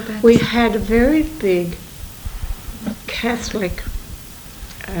We had a very big Catholic,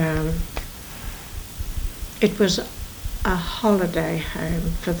 it was a holiday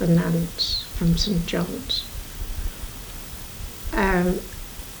home for the nuns from St John's.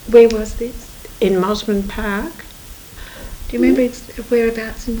 Where was this? In Mosman Park. Do you remember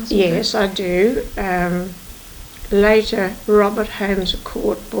whereabouts in Mosman Park? Yes, I do. Later, Robert Holmes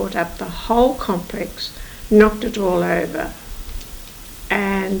Court bought up the whole complex, knocked it all over,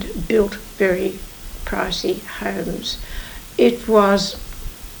 and built very pricey homes. It was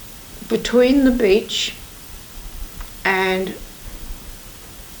between the beach and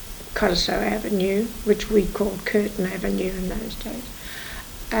Cottesloe Avenue, which we called Curtin Avenue in those days.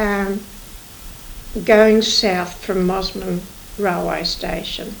 Going south from Mosman railway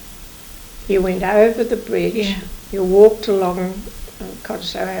station, you went over the bridge, you walked along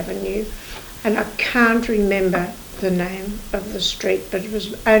Cottesloe Avenue, and I can't remember the name of the street, but it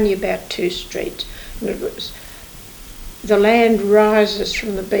was only about 2 streets. And it was, the land rises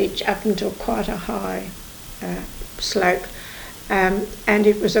from the beach up until quite a high slope, and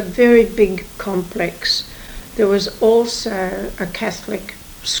it was a very big complex. There was also a Catholic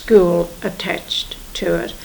school attached to it,